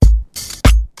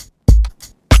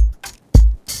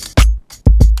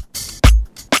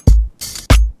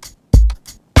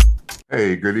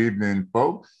Hey, good evening,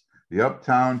 folks. The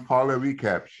Uptown Parlay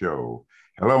Recap Show.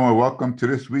 Hello and welcome to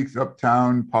this week's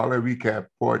Uptown Parlay Recap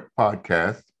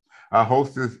podcast. Our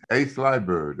host is Ace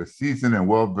Liebert, a seasoned and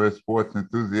well-versed sports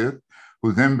enthusiast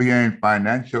whose MBA in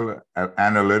financial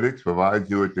analytics provides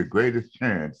you with the greatest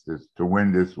chances to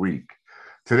win this week.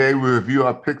 Today, we review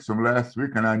our picks from last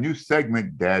week, and our new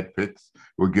segment, Dad Picks,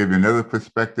 will give you another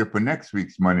perspective for next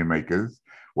week's Moneymakers.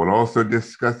 We'll also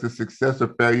discuss the success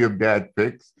or failure of Dad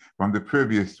Picks from the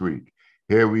previous week.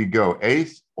 Here we go.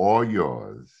 Ace, all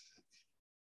yours.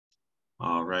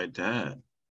 All right, Dad.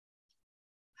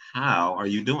 How are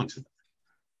you doing today?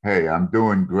 Hey, I'm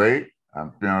doing great.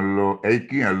 I'm feeling a little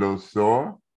achy and a little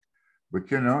sore, but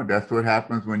that's what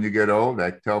happens when you get old.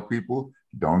 I tell people,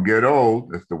 don't get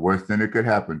old. That's the worst thing that could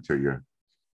happen to you.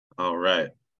 All right.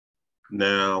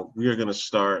 Now we are going to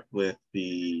start with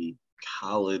the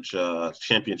college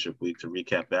championship week to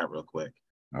recap that real quick.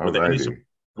 All righty.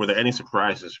 Were there any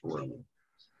surprises for you?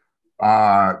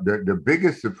 The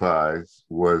biggest surprise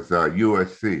was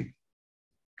USC.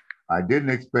 I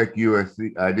didn't expect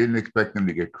USC. I didn't expect them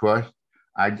to get crushed.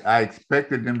 I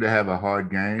expected them to have a hard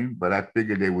game, but I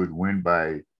figured they would win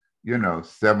by,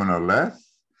 7 or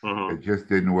less. Mm-hmm. It just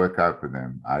didn't work out for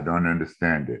them. I don't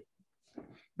understand it.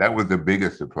 That was the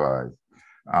biggest surprise.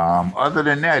 Other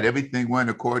than that, everything went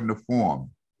according to form.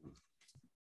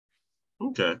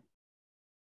 Okay.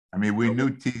 I mean, we knew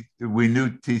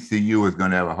TCU was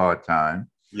going to have a hard time.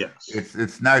 Yes.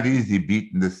 It's not easy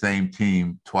beating the same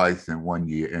team twice in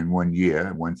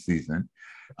 1 season.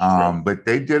 But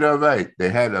they did all right. They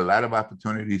had a lot of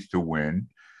opportunities to win.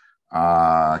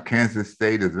 Kansas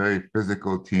State is a very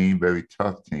physical team, very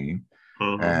tough team.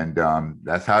 Mm-hmm. And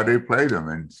that's how they played them.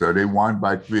 And so they won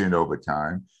by 3 in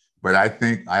overtime. But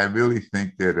I really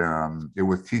think that it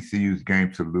was TCU's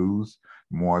game to lose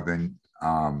more than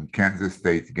Kansas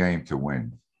State's game to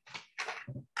win.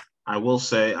 I will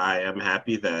say I am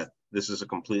happy that this is a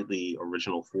completely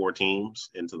original 4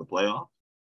 teams into the playoff.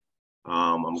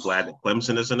 I'm glad that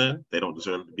Clemson isn't in. They don't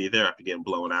deserve to be there after getting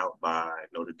blown out by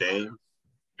Notre Dame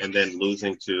and then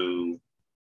losing to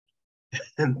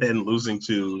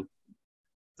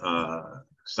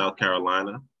South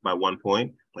Carolina by 1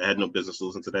 point. I had no business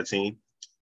losing to that team.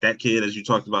 That kid, as you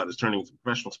talked about, is turning to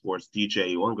professional sports.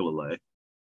 DJ Uiagalelei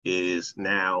is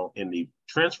now in the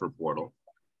transfer portal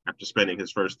after spending his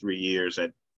first 3 years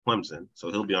at Clemson. So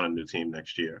he'll be on a new team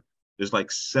next year. There's like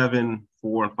 7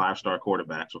 4- and 5-star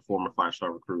quarterbacks or former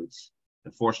 5-star recruits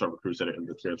and 4-star recruits that are in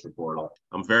the transfer portal.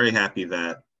 I'm very happy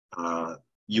that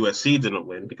USC didn't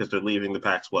win because they're leaving the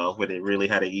Pac-12, where they really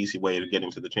had an easy way of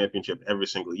getting to the championship every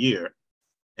single year.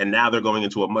 And now they're going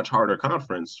into a much harder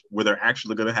conference where they're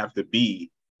actually going to have to be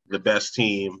the best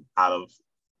team out of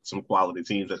some quality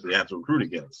teams that they have to recruit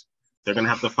against. They're going to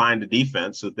have to find a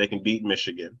defense so that they can beat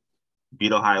Michigan,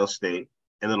 beat Ohio State.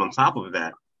 And then on top of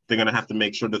that, they're going to have to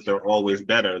make sure that they're always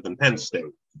better than Penn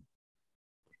State.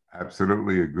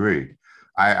 Absolutely agree.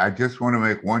 I just want to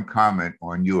make one comment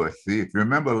on USC. If you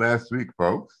remember last week,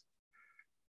 folks,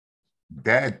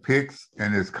 Dad Picks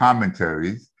in his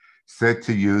commentaries said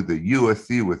to you that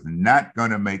USC was not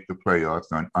going to make the playoffs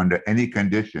under any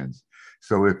conditions.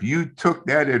 So if you took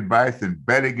that advice and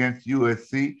bet against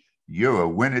USC, you're a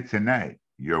winner tonight.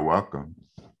 You're welcome.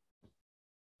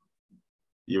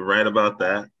 You're right about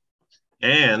that.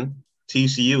 And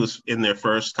TCU is in their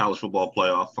first college football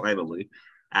playoff finally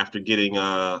after getting,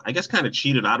 I guess, kind of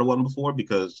cheated out of one before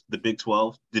because the Big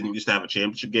 12 didn't used to have a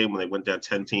championship game when they went down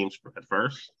 10 teams at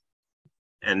first.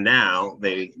 And now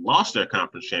they lost their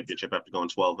conference championship after going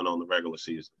 12-0 in the regular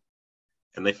season.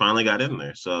 And they finally got in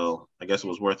there. So I guess it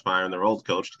was worth firing their old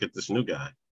coach to get this new guy.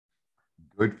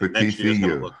 Good for Next TCU.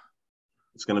 year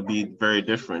it's going to be very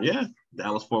different. Yeah,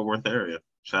 Dallas-Fort Worth area.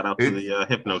 Shout out to the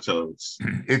Hypnotoads.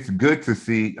 It's good to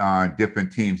see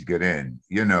different teams get in.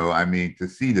 To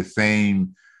see the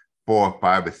same 4 or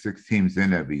 5 or 6 teams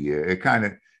in every year, it kind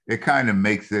of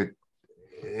makes it.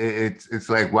 It's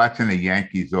like watching the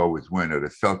Yankees always win, or the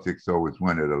Celtics always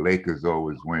win, or the Lakers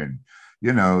always win.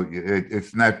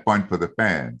 It's not fun for the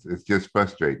fans. It's just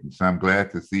frustrating. So I'm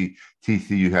glad to see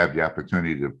TCU have the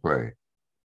opportunity to play.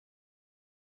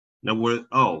 Now, there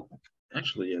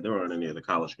aren't any of the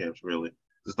college games really.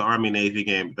 It's the Army-Navy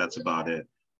game, but that's about it.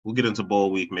 We'll get into bowl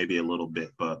week maybe a little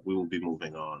bit, but we will be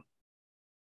moving on.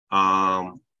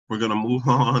 We're going to move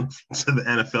on to the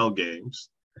NFL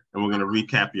games, and we're going to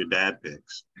recap your dad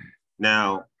picks.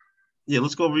 Now,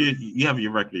 let's go over you have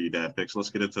your record of your dad picks.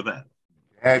 Let's get into that.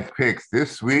 Dad picks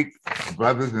this week,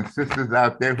 brothers and sisters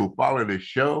out there who follow the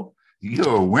show,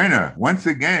 you're a winner once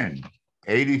again,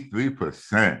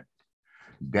 83%.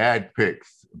 Dad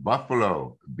picks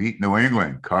Buffalo beat New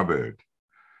England, covered.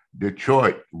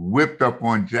 Detroit whipped up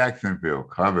on Jacksonville,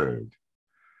 covered.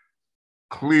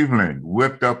 Cleveland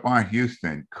whipped up on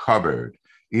Houston, covered.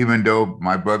 Even though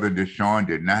my brother Deshaun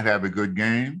did not have a good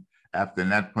game, after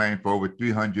not playing for over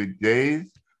 300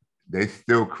 days, they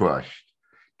still crushed.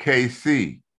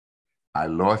 KC, I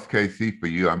lost KC for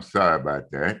you. I'm sorry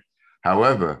about that.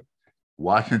 However,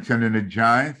 Washington and the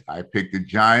Giants, I picked the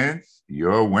Giants.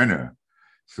 You're a winner.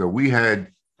 So we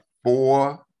had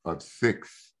 4 of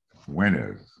 6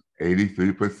 winners,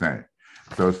 83%.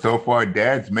 So far,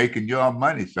 Dad's making y'all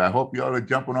money. So I hope y'all are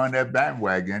jumping on that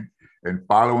bandwagon and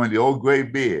following the old gray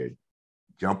beard.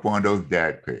 Jump on those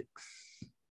dad picks.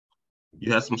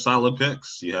 You had some solid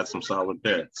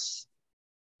picks.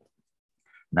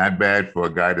 Not bad for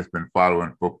a guy that's been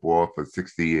following football for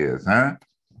 60 years, huh?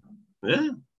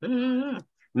 Yeah.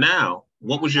 Now,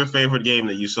 what was your favorite game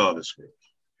that you saw this week?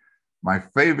 My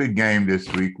favorite game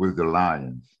this week was the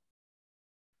Lions.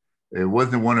 It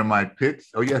wasn't one of my picks.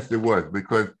 Oh, yes, it was,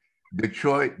 because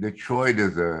Detroit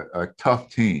is a tough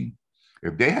team.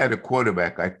 If they had a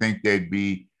quarterback, I think they'd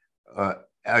be a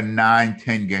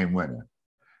 9-10 game winner.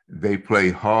 They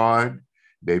play hard,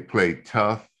 they play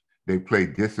tough, they play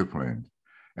disciplined.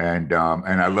 And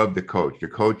I love the coach. The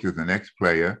coach is an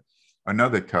ex-player,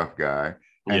 another tough guy.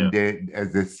 And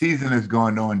as the season is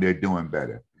going on, they're doing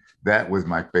better. That was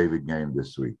my favorite game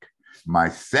this week. My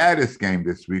saddest game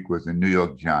this week was the New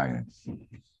York Giants.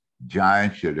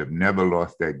 Giants should have never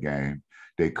lost that game.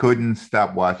 They couldn't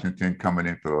stop Washington coming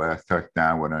in for the last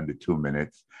touchdown with under 2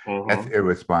 minutes. That's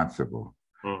irresponsible.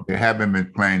 They haven't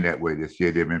been playing that way this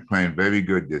year. They've been playing very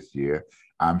good this year.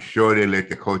 I'm sure they let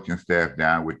the coaching staff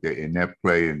down with their inept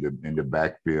play in the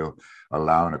backfield,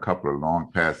 allowing a couple of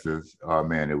long passes. Oh,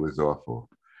 man, it was awful.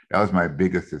 That was my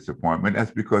biggest disappointment.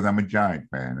 That's because I'm a Giant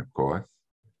fan, of course.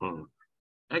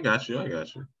 I got you.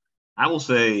 I will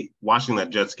say watching that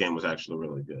Jets game was actually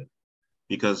really good,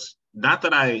 because not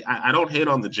that I don't hate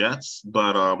on the Jets,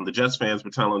 but the Jets fans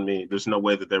were telling me there's no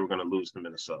way that they were going to lose to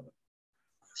Minnesota.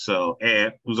 So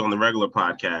Ant, who's on the regular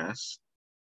podcast,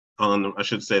 on I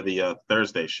should say the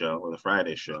Thursday show or the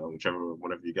Friday show,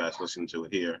 whenever you guys listen to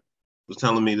it here, was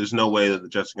telling me there's no way that the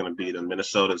Jets are going to beat them.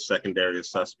 Minnesota's secondary is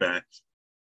suspect.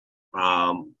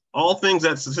 All things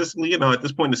that statistically, at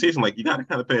this point in the season, like, you got to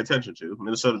kind of pay attention to.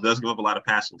 Minnesota does give up a lot of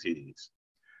passing TDs.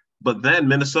 But then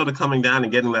Minnesota coming down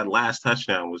and getting that last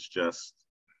touchdown was just,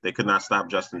 they could not stop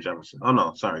Justin Jefferson. Oh,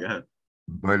 no, sorry, go ahead.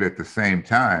 But at the same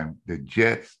time, the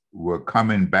Jets were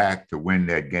coming back to win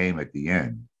that game at the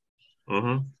end.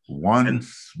 One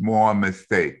small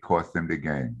mistake cost them the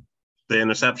game. The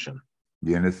interception.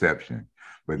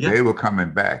 But they were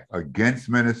coming back against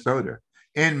Minnesota,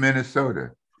 in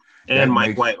Minnesota. And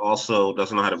Mike White also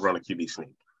doesn't know how to run a QB sneak.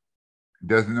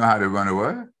 Doesn't know how to run a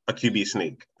what? A QB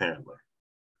sneak, apparently.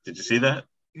 Did you see that?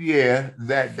 Yeah,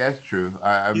 that's true.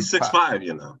 He's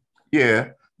 6'5", Yeah,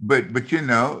 but to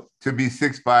be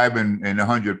 6'5" and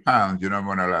 100 pounds, you don't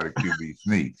run a lot of QB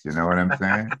sneaks. You know what I'm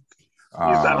saying? He's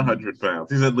not 100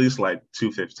 pounds. He's at least like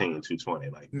 215, 220.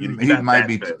 Like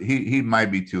he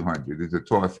might be 200. He's a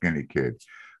tall, skinny kid.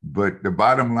 But the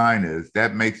bottom line is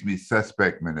that makes me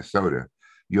suspect Minnesota.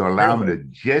 You're allowing the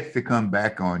Jets to come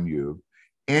back on you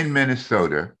in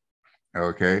Minnesota,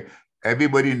 okay?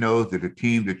 Everybody knows that the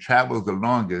team that travels the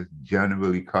longest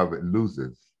generally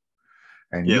loses.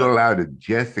 And you allow the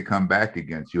Jets to come back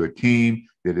against you, a team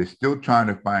that is still trying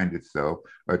to find itself,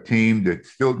 a team that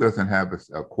still doesn't have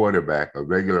a quarterback, a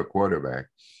regular quarterback.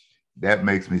 That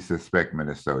makes me suspect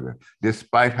Minnesota,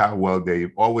 despite how well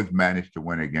they've always managed to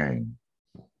win a game.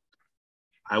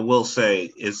 I will say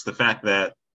it's the fact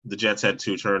that the Jets had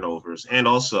 2 turnovers, and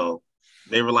also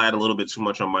they relied a little bit too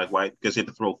much on Mike White because he had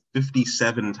to throw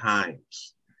 57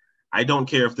 times. I don't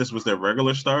care if this was their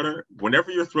regular starter. Whenever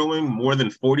you're throwing more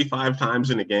than 45 times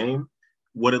in a game,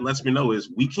 what it lets me know is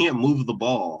we can't move the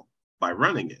ball by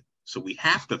running it. So we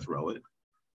have to throw it.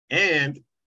 And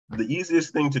the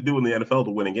easiest thing to do in the NFL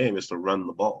to win a game is to run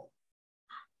the ball,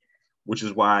 which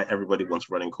is why everybody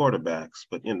wants running quarterbacks.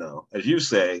 But, as you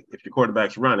say, if your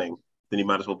quarterback's running, then he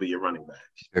might as well be your running back.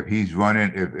 If he's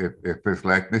running, if it's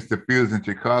like Mr. Fields in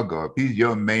Chicago, if he's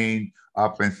your main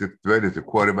offensive threat as a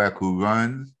quarterback who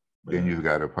runs, then you've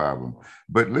got a problem.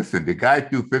 But listen, the guy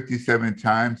threw 57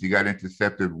 times. He got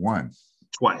intercepted once.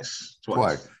 Twice.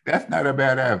 That's not a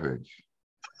bad average.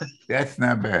 That's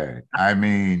not bad. I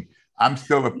mean, I'm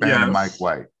still a fan of Mike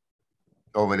White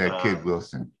over that kid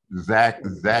Wilson. Zach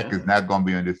is not going to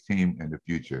be on this team in the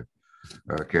future.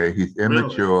 Okay, he's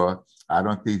immature. Really? I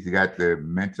don't think he's got the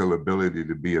mental ability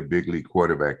to be a big league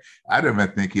quarterback. I don't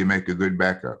even think he'd make a good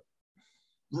backup.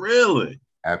 Really?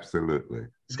 Absolutely.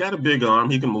 He's got a big arm.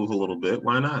 He can move a little bit.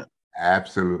 Why not?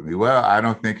 Absolutely. Well, I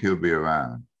don't think he'll be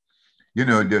around. In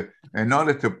order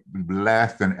to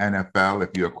last in NFL, if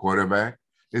you're a quarterback,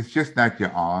 it's just not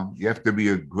your arm. You have to be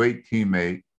a great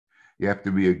teammate. You have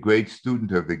to be a great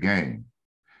student of the game.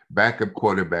 Backup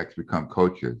quarterbacks become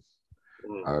coaches.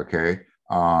 Okay.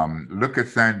 Look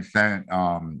at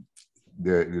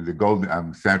the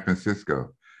Golden San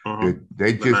Francisco.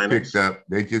 They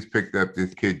just picked up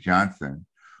this kid Johnson,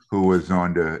 who was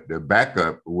on the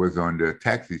backup was on the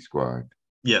taxi squad.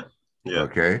 Yeah. Yeah.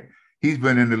 Okay. He's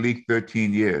been in the league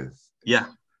 13 years. Yeah.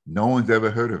 No one's ever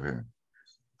heard of him.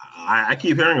 I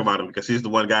keep hearing about him because he's the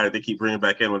one guy that they keep bringing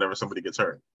back in whenever somebody gets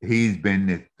hurt. He's been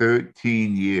there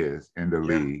 13 years in the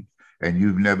league, and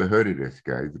you've never heard of this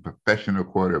guy. He's a professional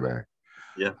quarterback.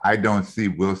 Yeah. I don't see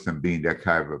Wilson being that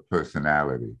kind of a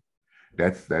personality.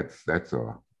 That's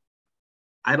all.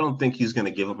 I don't think he's going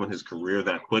to give up on his career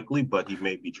that quickly, but he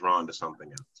may be drawn to something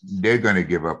else. They're going to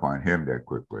give up on him that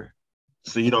quickly.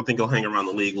 So you don't think he'll hang around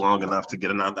the league long enough to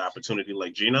get another opportunity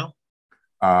like Geno?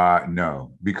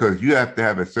 No, because you have to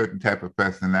have a certain type of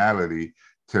personality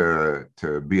to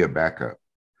be a backup.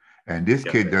 And this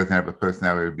kid doesn't have a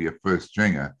personality to be a first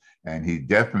stringer, and he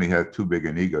definitely has too big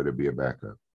an ego to be a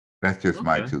backup. That's just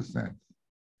my 2 cents.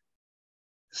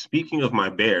 Speaking of my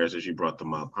Bears, as you brought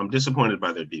them up, I'm disappointed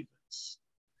by their defense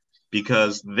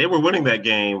because they were winning that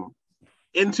game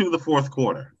into the fourth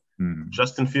quarter.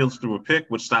 Justin Fields threw a pick,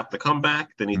 which stopped the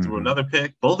comeback. Then he threw another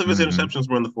pick. Both of his interceptions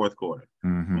were in the fourth quarter.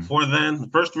 Before then, the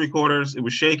first 3 quarters, it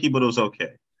was shaky, but it was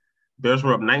okay. Bears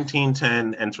were up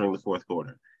 19-10 entering the fourth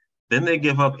quarter. Then they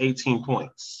give up 18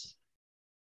 points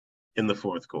in the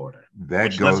fourth quarter,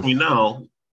 which lets me know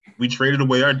we traded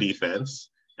away our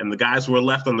defense, and the guys who are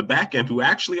left on the back end, who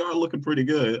actually are looking pretty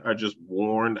good, are just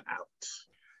worn out.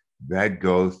 That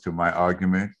goes to my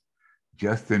argument.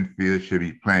 Justin Fields should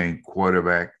be playing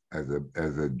quarterback as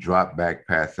a drop back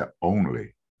passer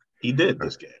only. He did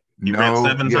this game. He ran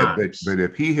 7 times. But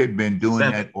if he had been doing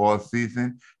that all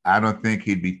season, I don't think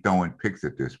he'd be throwing picks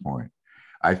at this point.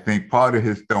 I think part of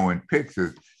his throwing picks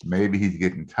is maybe he's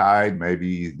getting tired.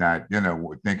 Maybe he's not,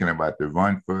 thinking about the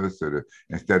run first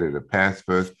instead of the pass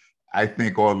first. I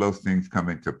think all those things come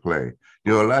into play.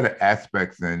 There are a lot of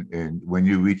aspects in when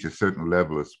you reach a certain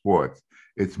level of sports.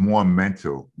 It's more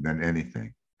mental than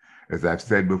anything. As I've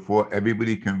said before,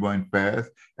 everybody can run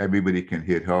fast. Everybody can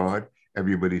hit hard.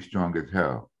 Everybody's strong as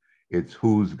hell. It's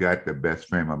who's got the best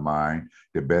frame of mind,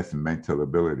 the best mental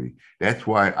ability. That's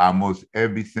why almost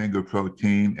every single pro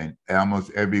team and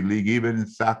almost every league, even in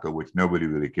soccer, which nobody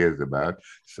really cares about,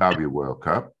 sorry, World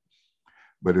Cup.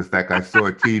 But it's like I saw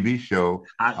a TV show.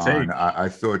 I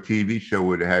saw a TV show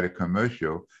where they had a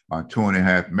commercial on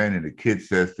 2.5 Men, and the kid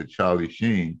says to Charlie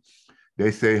Sheen, they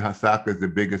say soccer is the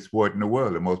biggest sport in the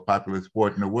world, the most popular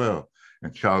sport in the world.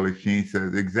 And Charlie Sheen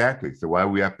says, exactly. So why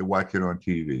we have to watch it on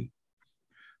TV?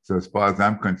 So as far as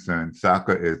I'm concerned,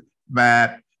 soccer is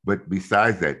mad. But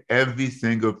besides that, every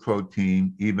single pro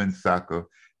team, even soccer,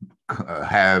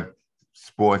 have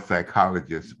sports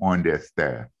psychologists on their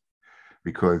staff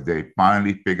because they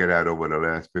finally figured out over the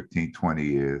last 15, 20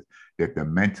 years that the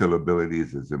mental ability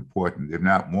is as important, if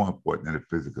not more important than the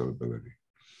physical ability.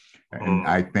 And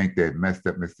I think they messed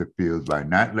up Mr. Fields by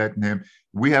not letting him.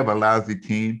 We have a lousy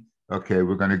team. Okay,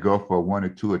 we're going to go for 1 or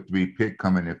 2 or 3 pick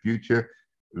coming in the future.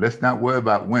 Let's not worry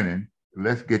about winning.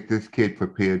 Let's get this kid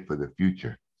prepared for the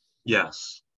future.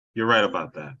 Yes, you're right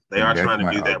about that. They are trying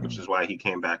to do that, which is why he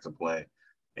came back to play.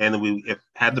 And if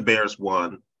had the Bears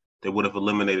won, they would have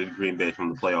eliminated Green Bay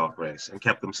from the playoff race and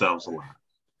kept themselves alive,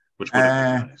 which would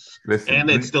have been nice. And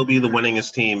they'd still be the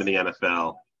winningest team in the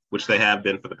NFL, which they have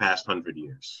been for the past 100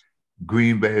 years.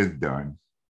 Green Bay is done.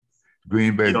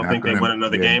 Green Bay. You don't think they win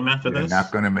another game after this? They're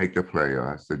not going to make the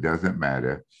playoffs. It doesn't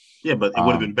matter. Yeah, but it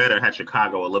would have been better had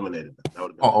Chicago eliminated them. That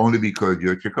would have been only because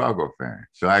you're a Chicago fan.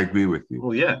 So I agree with you.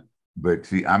 Well, yeah. But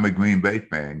see, I'm a Green Bay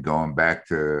fan going back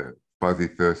to Fuzzy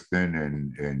Thurston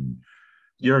and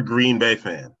you're a Green Bay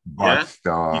fan. Bart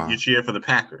Starr. You cheer for the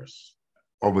Packers.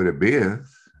 Over the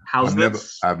Bears. How's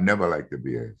this? I've never liked the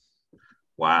Bears.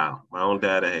 Wow. My own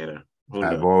dad a hater.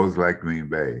 I've always liked Green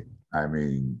Bay. I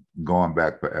mean, going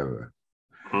back forever.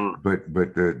 But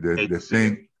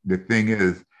the thing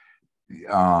is,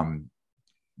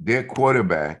 their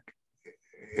quarterback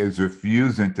is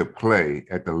refusing to play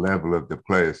at the level of the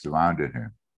players surrounding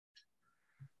him.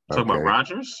 Talking about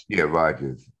Rodgers? Yeah,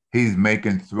 Rodgers. He's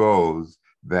making throws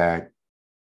that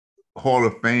Hall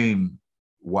of Fame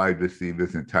wide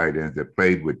receivers and tight ends that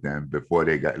played with them before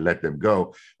they let them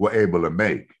go were able to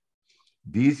make.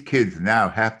 These kids now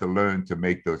have to learn to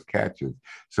make those catches.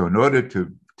 So in order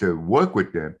to to work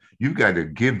with them, you got to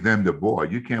give them the ball.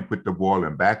 You can't put the ball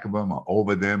in back of them or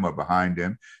over them or behind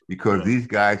them, because these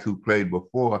guys who played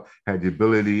before had the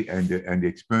ability and the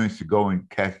experience to go and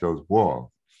catch those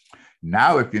balls.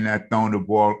 Now, if you're not throwing the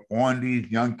ball on these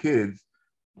young kids,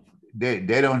 they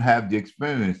don't have the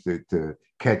experience to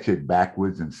catch it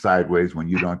backwards and sideways when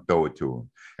you don't throw it to them.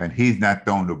 And he's not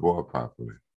throwing the ball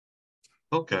properly.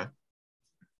 Okay.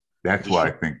 That's why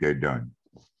I think they're done.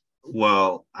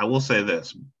 Well, I will say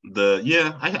this.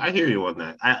 I hear you on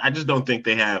that. I just don't think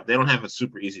they don't have a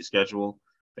super easy schedule.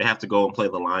 They have to go and play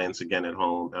the Lions again at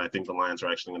home. And I think the Lions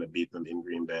are actually going to beat them in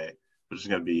Green Bay, which is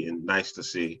going to be nice to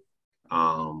see.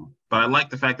 But I like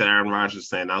the fact that Aaron Rodgers is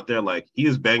staying out there. Like, he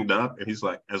is banged up, and he's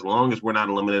like, as long as we're not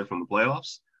eliminated from the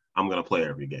playoffs, I'm going to play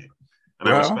every game. And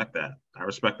I respect that. I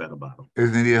respect that about him.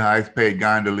 Isn't he the highest paid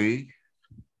guy in the league?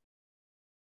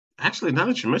 Actually, now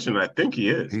that you mention it, I think he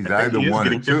is. He's either one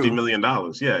or two. $50 million.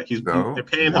 Yeah, they're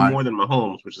paying him more than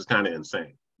Mahomes, which is kind of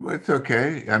insane. Well, it's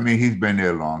okay. I mean, he's been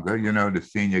there longer. You know, the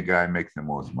senior guy makes the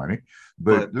most money.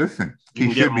 But listen, he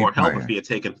should get more help if he had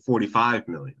taken $45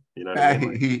 million. You know what I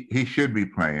mean? He should be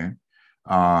playing.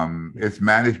 It's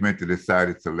management that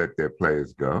decided to let their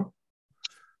players go.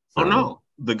 So, no.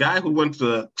 The guy who went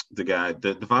to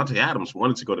Devontae Adams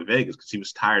wanted to go to Vegas because he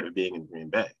was tired of being in Green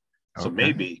Bay. So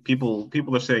maybe people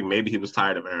are saying maybe he was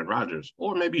tired of Aaron Rodgers,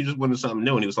 or maybe he just wanted something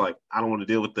new and he was like, I don't want to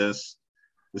deal with this.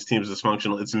 This team's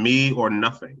dysfunctional. It's me or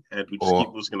nothing, and we just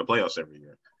keep losing the playoffs every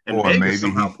year. And Vegas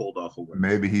somehow pulled off a win.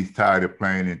 Maybe he's tired of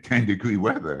playing in 10-degree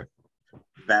weather.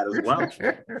 That as well.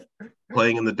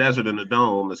 Playing in the desert in the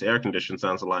dome, this air conditioned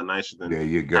sounds a lot nicer than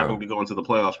having to go into the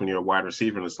playoffs when you're a wide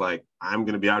receiver. And it's like, I'm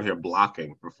going to be out here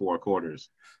blocking for 4 quarters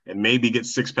and maybe get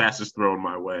 6 passes thrown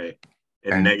my way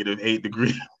in -8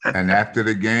 degrees. And after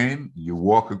the game, you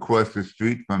walk across the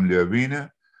street from the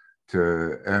arena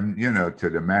to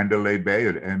the Mandalay Bay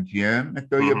or the MGM and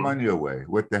throw your money away.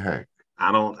 What the heck?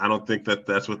 I don't think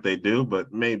that's what they do,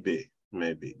 but maybe.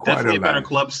 Quite definitely a better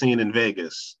club scene in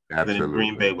Vegas than in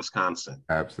Green Bay, Wisconsin.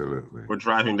 Absolutely. We're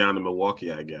driving down to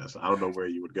Milwaukee, I guess. I don't know where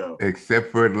you would go. Except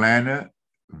for Atlanta,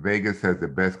 Vegas has the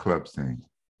best club scene.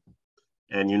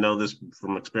 And you know this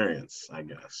from experience, I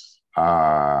guess.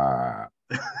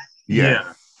 Yes.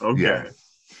 Yeah. Okay.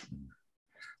 Yes.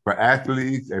 For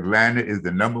athletes, Atlanta is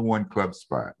the #1 club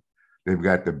spot. They've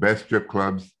got the best strip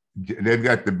clubs. They've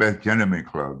got the best gentleman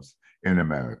clubs in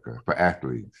America for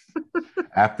athletes.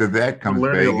 After that comes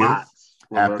Vegas.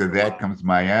 After that comes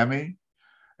Miami.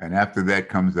 And after that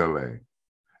comes LA.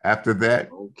 After that,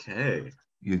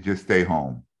 you just stay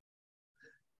home.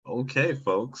 Okay,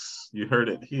 folks. You heard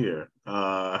it here.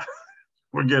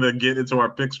 We're going to get into our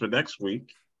picks for next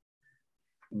week.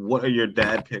 What are your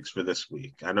dad picks for this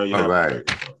week? I know you have. All right.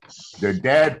 The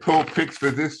dad pro picks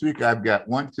for this week, I've got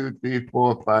 1, 2, 3,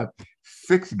 4, 5,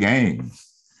 6 games.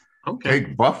 Okay.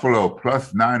 Take Buffalo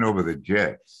 +9 over the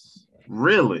Jets.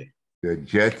 Really? The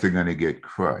Jets are going to get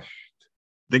crushed.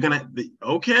 They're going to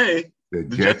The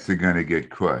Jets are going to get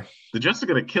crushed. The Jets are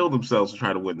going to kill themselves to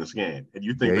try to win this game. And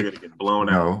you think they're going to get blown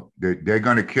out? No, they're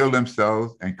going to kill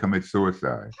themselves and commit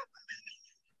suicide.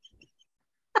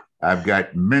 I've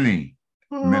got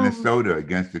Minnesota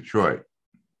against Detroit.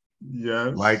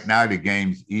 Yes. Right now, the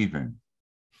game's even.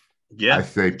 Yeah. I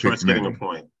say Detroit's getting a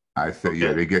point. I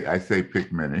say, I say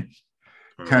pick Minnie.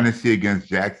 Tennessee against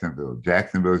Jacksonville.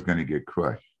 Jacksonville is going to get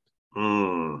crushed.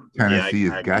 Tennessee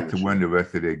has got to win the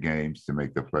rest of their games to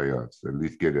make the playoffs. At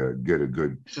least get a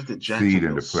good seed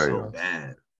in the playoffs. So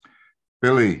bad.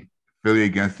 Philly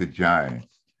against the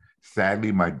Giants.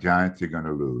 Sadly, my Giants are going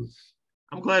to lose.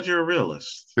 I'm glad you're a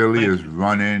realist. Philly is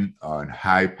running on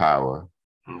high power.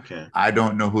 Okay. I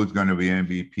don't know who's going to be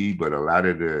MVP, but a lot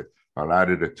of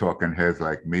the talking heads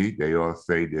like me, they all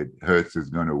say that Hurts is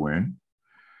going to win.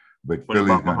 But what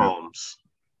Philly's going to. Mahomes?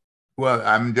 Well,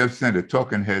 I'm just saying the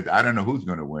talking heads. I don't know who's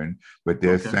going to win, but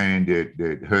they're saying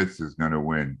that Hurts is going to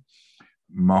win.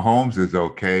 Mahomes is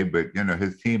okay, but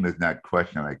his team is not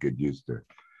crushing like it used to.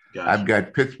 Gotcha. I've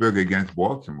got Pittsburgh against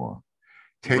Baltimore.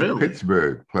 Take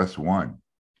Pittsburgh +1.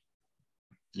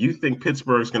 You think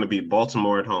Pittsburgh's going to beat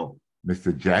Baltimore at home?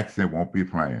 Mr. Jackson won't be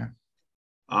playing.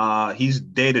 He's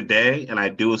day-to-day, and I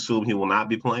do assume he will not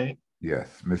be playing. Yes.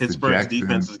 Mr. Pittsburgh's Jackson,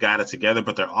 defense has got it together,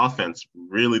 but their offense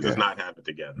really does not have it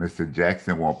together. Mr.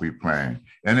 Jackson won't be playing.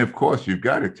 And, of course, you've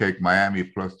got to take Miami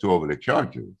 +2 over the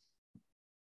Chargers.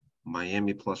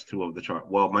 Miami +2 over the Chargers.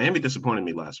 Well, Miami disappointed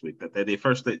me last week. That they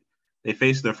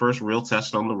faced their first real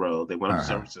test on the road. They went up to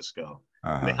San Francisco.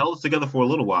 And they held it together for a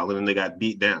little while, and then they got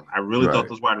beat down. I really thought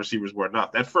those wide receivers were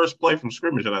enough. That first play from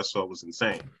scrimmage that I saw was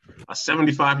insane. A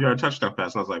 75-yard touchdown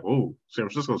pass, and I was like, "Ooh, San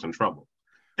Francisco's in trouble."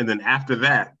 And then after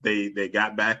that, they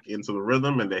got back into the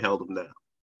rhythm and they held them down.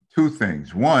 Two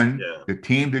things. One, Yeah. the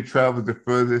team that travels the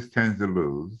furthest tends to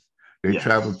lose. They Yes.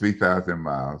 travel 3,000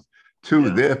 miles. Two,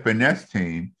 Yeah. their finesse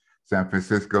team, San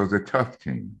Francisco's a tough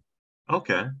team.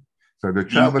 Okay. So to Do you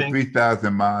travel think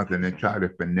 3,000 miles and then try to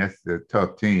finesse the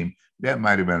tough team, that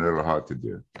might have been a little hard to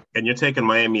do. and you're taking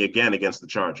Miami again against the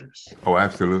Chargers? Oh,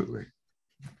 absolutely.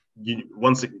 Do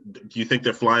you think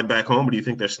they're flying back home, or do you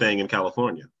think they're staying in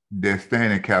California? They're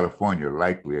staying in California,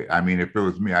 likely. I mean, if it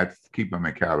was me, I'd keep them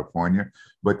in California,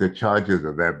 but the Chargers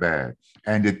are that bad.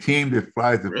 And the team that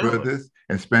flies the Really? furthest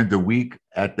and spends a week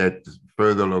at that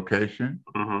further location,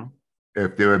 Mm-hmm.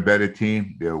 if they're a better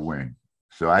team, they'll win.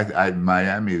 So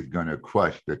Miami is going to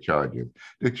crush the Chargers.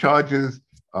 The Chargers,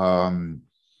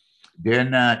 they're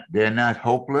not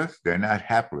hopeless, they're not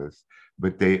hapless,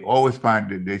 but they always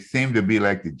they seem to be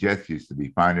like the Jets used to be,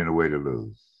 finding a way to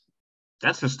lose.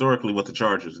 That's historically what the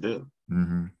Chargers do.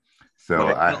 Mm-hmm. So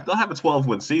like, they'll have a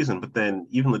 12-win season, but then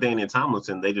even LaDainian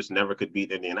Tomlinson, they just never could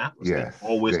beat Indianapolis. Yes, they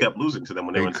always kept losing to them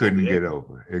when they were in couldn't San get Diego.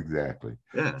 over. Exactly.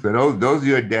 Yeah. So those are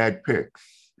your dad picks.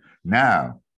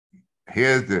 Now,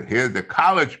 here's the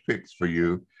college picks for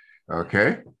you.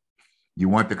 Okay. You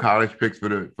want the college picks for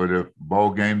the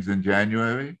bowl games in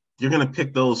January? You're gonna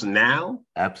pick those now?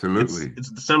 Absolutely.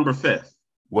 It's December 5th.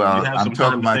 Well, you have some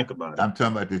time to think about it. I'm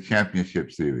talking about the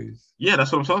championship series. Yeah,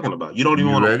 that's what I'm talking about. You don't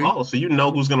even want to. Oh, so you know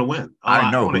who's going to win? Oh,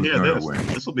 I know who's going to win.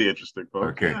 This will be interesting,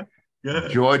 folks. Okay. Yeah.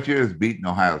 Georgia is beating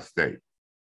Ohio State.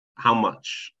 How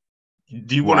much?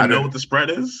 Do you want to know what the spread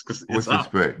is? Because what's the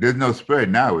spread? There's no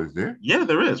spread now, is there? Yeah,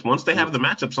 there is. Once they have the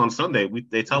matchups on Sunday,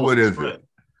 they tell us the spread.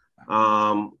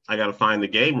 I got to find the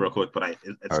game real quick, but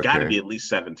it's got to be at least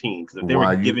 17. Because if they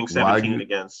were giving 17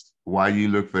 against. Why you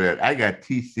look for that? I got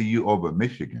TCU over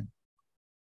Michigan.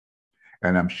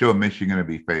 And I'm sure Michigan will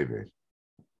be favored.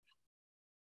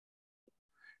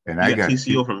 And I got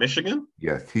TCU over Michigan?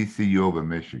 Yes, TCU over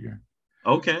Michigan.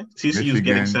 Okay. TCU is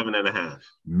getting 7.5.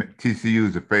 TCU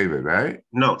is a favorite, right?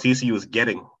 No, TCU is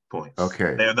getting points.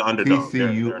 Okay. They're the underdog.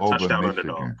 TCU they're over touchdown Michigan.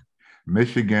 Underdog.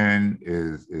 Michigan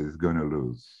is going to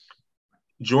lose.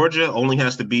 Georgia only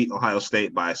has to beat Ohio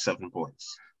State by 7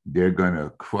 points. They're going to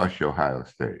crush Ohio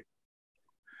State.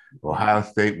 Ohio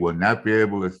State will not be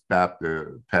able to stop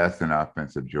the passing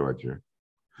offense of Georgia.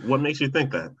 What makes you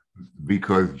think that?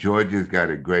 Because Georgia's got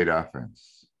a great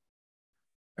offense.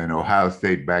 And Ohio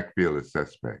State backfield is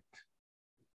suspect.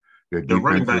 The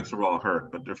running backs are all hurt,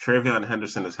 but if Travion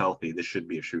Henderson is healthy, this should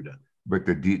be a shootout. But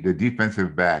the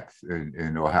defensive backs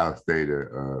in Ohio State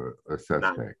are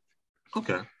suspect.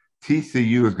 Okay.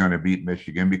 TCU is going to beat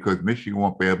Michigan because Michigan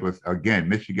won't be able to. Again,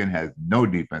 Michigan has no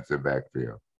defensive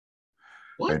backfield.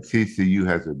 What? And TCU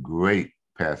has a great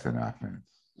passing offense.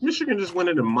 Michigan just went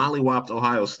in and mollywopped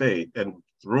Ohio State and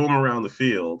threw them around the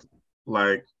field.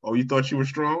 Like, oh, you thought you were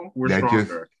strong? We're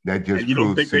stronger. And you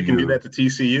don't think they can do that to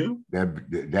TCU?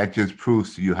 That just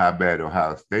proves to you how bad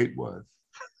Ohio State was,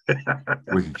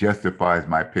 which justifies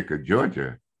my pick of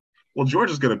Georgia. Well,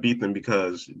 Georgia's going to beat them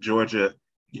because Georgia.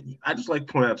 I just like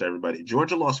to point out to everybody,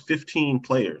 Georgia lost 15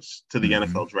 players to the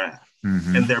NFL draft.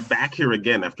 Mm-hmm. And they're back here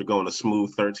again after going a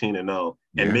smooth 13-0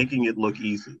 and making it look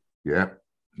easy. Yeah.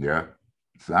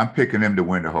 So I'm picking them to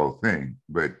win the whole thing.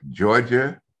 But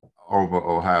Georgia over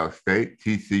Ohio State,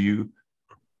 TCU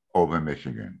over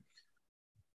Michigan.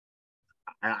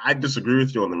 I disagree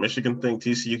with you on the Michigan thing.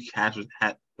 TCU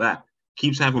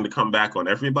keeps having to come back on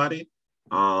everybody.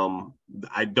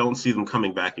 I don't see them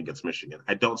coming back against Michigan.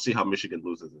 I don't see how Michigan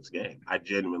loses this game. I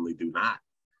genuinely do not.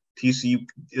 TCU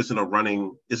isn't a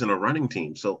running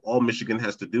team. So all Michigan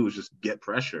has to do is just get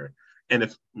pressure. And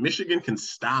if Michigan can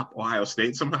stop Ohio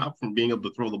State somehow from being able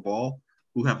to throw the ball,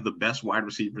 who have the best wide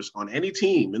receivers on any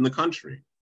team in the country,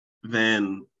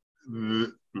 then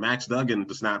Max Duggan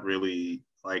does not really,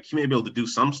 he may be able to do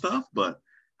some stuff, but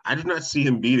I do not see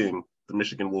him beating the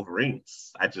Michigan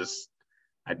Wolverines. I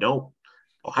don't.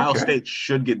 Ohio State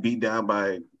should get beat down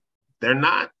by. They're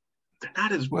not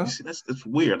as well. It's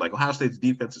weird. Like Ohio State's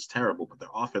defense is terrible, but their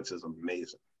offense is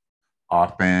amazing.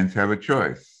 Our fans have a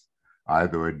choice: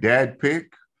 either a dad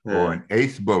pick or an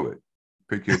ace bullet.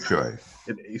 Pick your choice.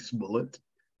 An ace bullet.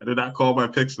 I did not call my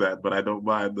picks that, but I don't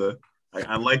mind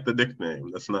I like the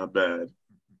nickname. That's not bad.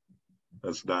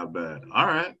 All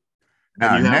right.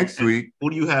 Now next week, who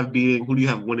do you have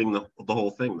winning the whole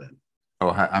thing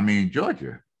then?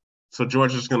 Georgia. So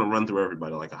Georgia's going to run through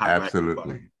everybody like a hot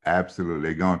Absolutely.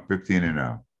 They're going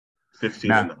 15-0.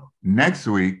 15-0.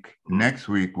 Next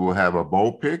week we'll have a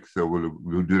bowl pick, so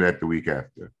we'll do that the week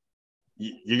after.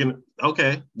 You're gonna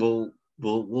okay.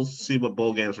 We'll see what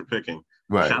bowl games we're picking.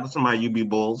 Right. Shout out to my UB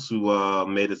Bulls who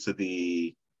made it to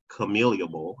the Camellia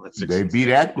Bowl at 6 They and beat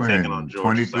 6, taking Akron on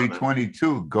Georgia Southern.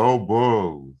 23-22. Go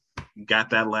Bulls. Got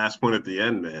that last point at the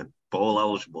end, man. Bowl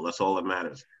eligible. That's all that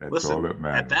matters. That's all that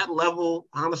matters. At that level,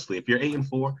 honestly, if you're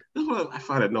 8-4, this is what I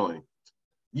find annoying.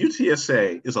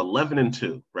 UTSA is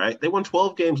 11-2, right? They won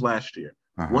 12 games last year,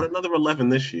 won another 11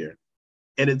 this year,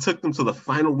 and it took them to the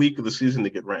final week of the season to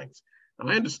get ranked.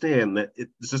 Now, I understand that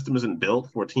the system isn't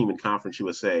built for a team in Conference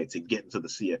USA to get into the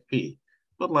CFP,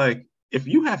 but like, if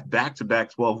you have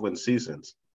back-to-back 12-win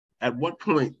seasons, at what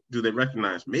point do they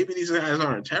recognize maybe these guys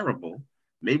aren't terrible,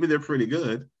 maybe they're pretty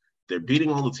good, they're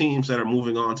beating all the teams that are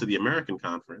moving on to the American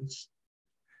Conference,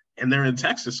 and they're in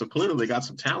Texas, so clearly they got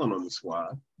some talent on the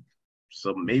squad.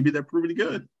 So maybe they're pretty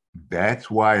good. That's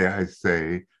why I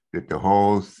say that the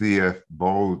whole CF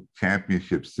Bowl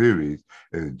Championship Series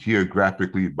is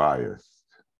geographically biased.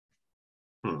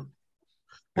 Well,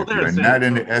 if you're not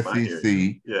in the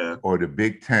SEC or the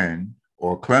Big Ten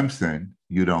or Clemson,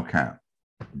 you don't count.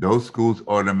 Those schools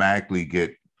automatically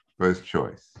get first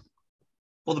choice.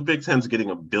 Well, the Big Ten's getting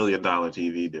 $1 billion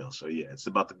TV deal. So, yeah, it's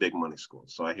about the big money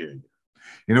schools. So I hear you.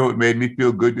 You know what made me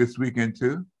feel good this weekend,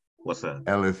 too? What's that?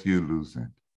 LSU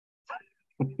losing.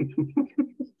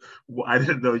 Well, I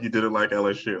didn't know you didn't like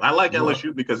LSU. I like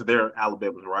LSU because they're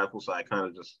Alabama's rival. So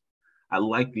I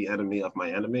like the enemy of my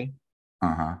enemy.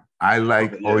 I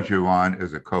like Orgeron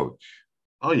as a coach.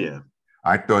 Oh, yeah.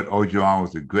 I thought Orgeron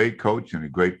was a great coach and a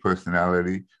great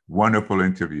personality. Wonderful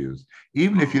interviews.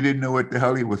 Even if you didn't know what the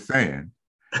hell he was saying,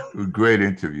 it was a great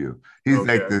interview.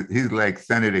 He's like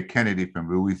Senator Kennedy from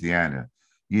Louisiana.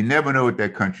 You never know what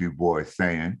that country boy is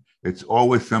saying. It's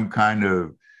always some kind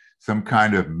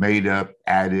of made up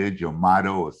adage or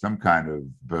motto or some kind of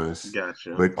verse.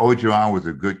 Gotcha. But Orgeron was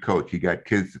a good coach. He got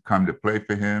kids to come to play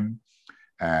for him.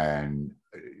 And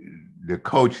the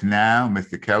coach now,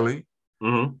 Mr. Kelly,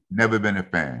 never been a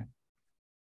fan.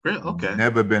 Really? Okay.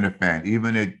 Never been a fan.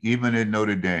 Even at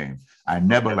Notre Dame. I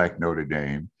never liked Notre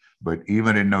Dame, but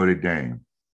even in Notre Dame.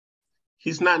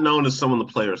 He's not known as someone the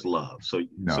players love. So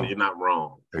you're not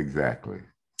wrong. Exactly.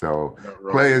 So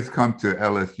players come to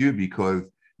LSU because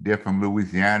they're from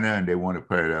Louisiana and they want to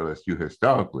play at LSU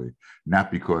historically,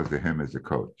 not because of him as a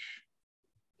coach.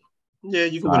 Yeah,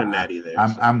 you can win a natty there.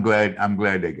 I'm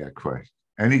glad they got crushed.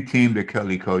 Any team that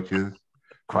Kelly coaches,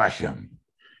 crush them.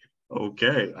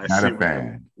 Okay, not a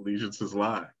fan. Allegiances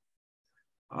lie.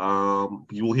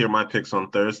 You will hear my picks on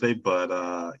Thursday,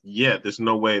 but there's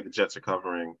no way the Jets are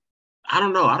covering. I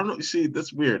don't know. You see,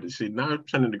 that's weird. You see, now I'm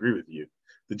trying to agree with you.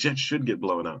 The Jets should get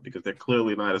blown out because they're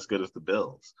clearly not as good as the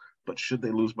Bills. But should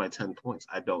they lose by 10 points?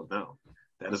 I don't know.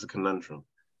 That is a conundrum.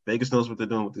 Vegas knows what they're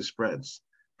doing with these spreads.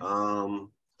 All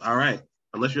right.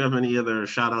 Unless you have any other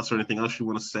shout outs or anything else you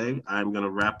want to say, I'm going to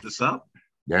wrap this up.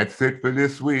 That's it for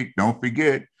this week. Don't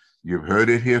forget, you've heard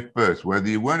it here first. Whether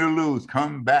you win or lose,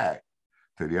 come back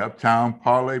to the Uptown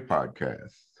Parlay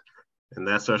Podcast. And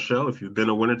that's our show. If you've been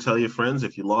a winner, tell your friends.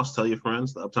 If you lost, tell your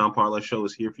friends. The Uptown Parlay Show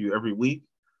is here for you every week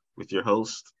with your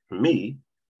host, me.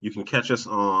 You can catch us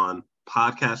on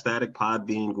Podcast Addict,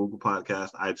 Podbean, Google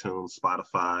Podcast, iTunes,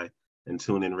 Spotify, and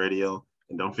TuneIn Radio.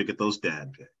 And don't forget those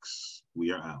dad picks.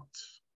 We are out.